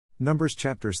Numbers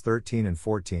chapters 13 and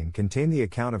 14 contain the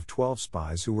account of 12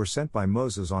 spies who were sent by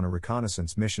Moses on a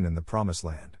reconnaissance mission in the Promised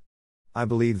Land. I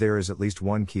believe there is at least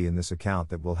one key in this account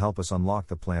that will help us unlock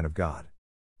the plan of God.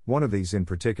 One of these in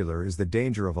particular is the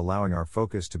danger of allowing our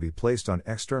focus to be placed on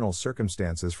external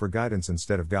circumstances for guidance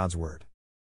instead of God's word.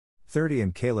 30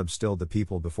 And Caleb stilled the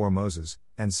people before Moses,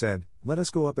 and said, "Let us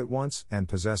go up at once, and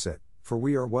possess it, for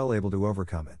we are well able to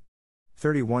overcome it."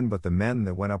 31 But the men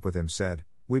that went up with him said,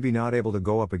 "We be not able to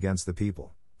go up against the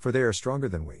people, for they are stronger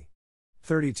than we."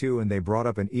 32 And they brought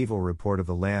up an evil report of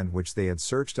the land which they had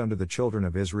searched unto the children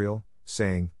of Israel,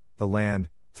 saying, "The land,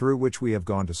 through which we have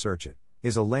gone to search it,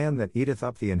 is a land that eateth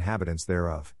up the inhabitants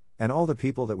thereof, and all the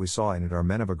people that we saw in it are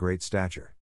men of a great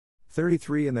stature."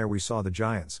 33 And there we saw the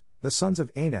giants, the sons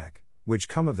of Anak, which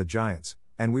come of the giants,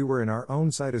 and we were in our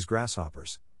own sight as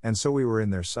grasshoppers, and so we were in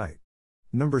their sight.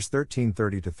 Numbers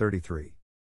 13:30-33.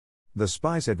 The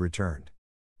spies had returned.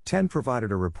 10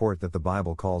 Provided a report that the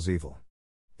Bible calls evil.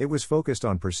 It was focused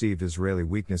on perceived Israeli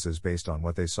weaknesses based on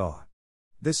what they saw.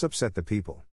 This upset the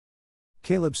people.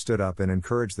 Caleb stood up and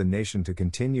encouraged the nation to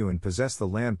continue and possess the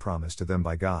land promised to them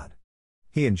by God.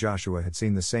 He and Joshua had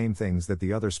seen the same things that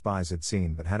the other spies had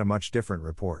seen but had a much different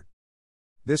report.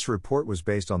 This report was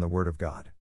based on the Word of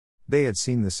God. They had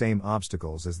seen the same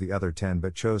obstacles as the other 10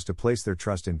 but chose to place their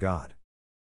trust in God.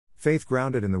 Faith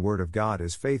grounded in the Word of God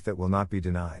is faith that will not be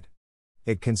denied.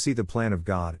 It can see the plan of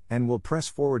God, and will press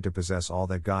forward to possess all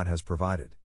that God has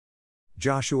provided.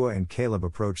 Joshua and Caleb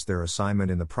approached their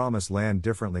assignment in the Promised Land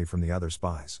differently from the other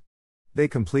spies. They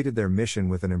completed their mission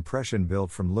with an impression built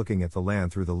from looking at the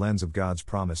land through the lens of God's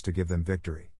promise to give them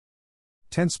victory.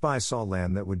 10 spies saw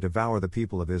land that would devour the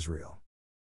people of Israel.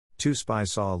 2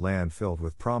 spies saw a land filled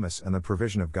with promise and the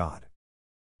provision of God.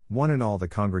 1 And all the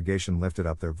congregation lifted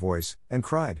up their voice, and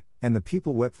cried, and the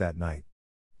people wept that night.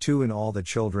 2 And all the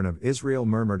children of Israel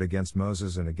murmured against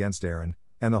Moses and against Aaron,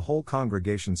 and the whole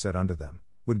congregation said unto them,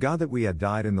 "Would God that we had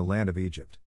died in the land of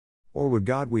Egypt! Or would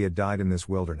God we had died in this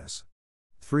wilderness!"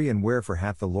 3 And wherefore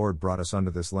hath the Lord brought us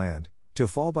unto this land, to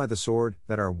fall by the sword,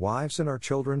 that our wives and our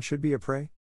children should be a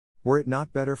prey? Were it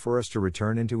not better for us to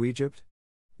return into Egypt?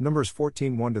 Numbers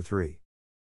 14:1-3.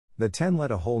 The 10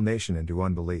 led a whole nation into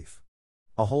unbelief.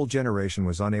 A whole generation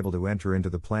was unable to enter into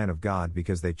the plan of God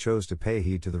because they chose to pay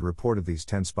heed to the report of these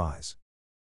 10 spies.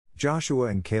 Joshua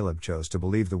and Caleb chose to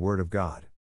believe the word of God.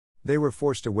 They were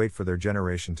forced to wait for their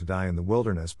generation to die in the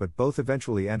wilderness, but both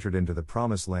eventually entered into the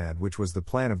Promised Land, which was the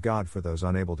plan of God for those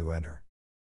unable to enter.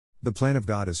 The plan of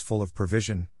God is full of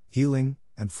provision, healing,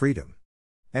 and freedom.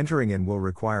 Entering in will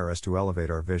require us to elevate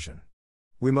our vision.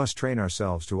 We must train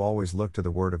ourselves to always look to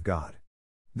the Word of God.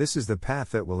 This is the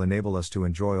path that will enable us to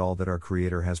enjoy all that our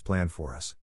Creator has planned for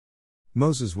us.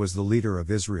 Moses was the leader of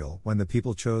Israel when the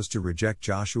people chose to reject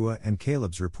Joshua and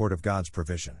Caleb's report of God's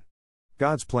provision.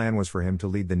 God's plan was for him to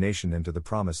lead the nation into the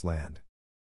Promised Land.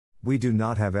 We do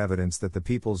not have evidence that the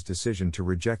people's decision to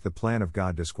reject the plan of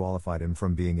God disqualified him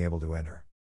from being able to enter.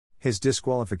 His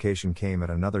disqualification came at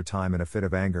another time in a fit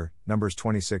of anger, Numbers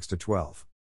 26-12.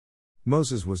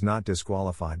 Moses was not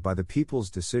disqualified by the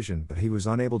people's decision, but he was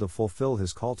unable to fulfill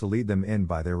his call to lead them in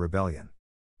by their rebellion.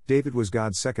 David was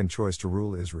God's second choice to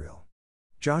rule Israel.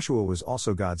 Joshua was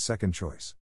also God's second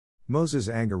choice. Moses'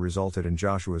 anger resulted in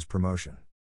Joshua's promotion.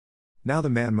 Now the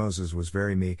man Moses was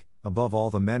very meek, above all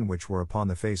the men which were upon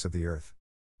the face of the earth.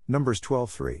 Numbers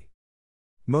 12:3.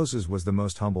 Moses was the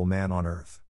most humble man on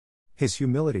earth. His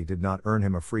humility did not earn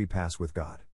him a free pass with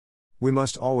God. We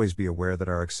must always be aware that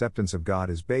our acceptance of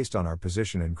God is based on our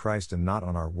position in Christ and not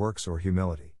on our works or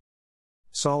humility.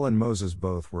 Saul and Moses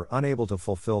both were unable to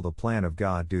fulfill the plan of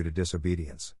God due to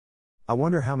disobedience. I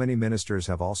wonder how many ministers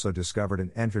have also discovered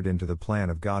and entered into the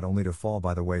plan of God only to fall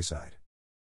by the wayside.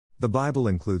 The Bible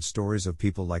includes stories of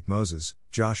people like Moses,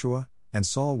 Joshua, and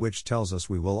Saul, which tells us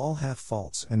we will all have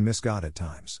faults and miss God at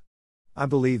times. I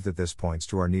believe that this points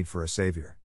to our need for a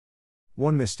Savior.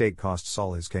 One mistake cost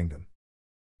Saul his kingdom.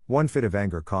 One fit of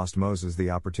anger cost Moses the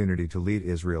opportunity to lead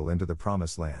Israel into the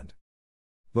Promised Land.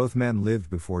 Both men lived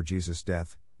before Jesus'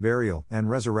 death, burial, and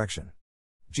resurrection.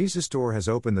 Jesus' door has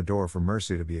opened the door for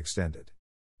mercy to be extended.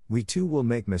 We too will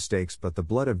make mistakes, but the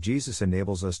blood of Jesus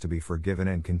enables us to be forgiven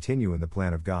and continue in the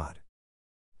plan of God.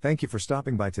 Thank you for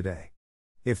stopping by today.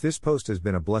 If this post has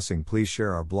been a blessing, please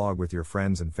share our blog with your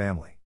friends and family.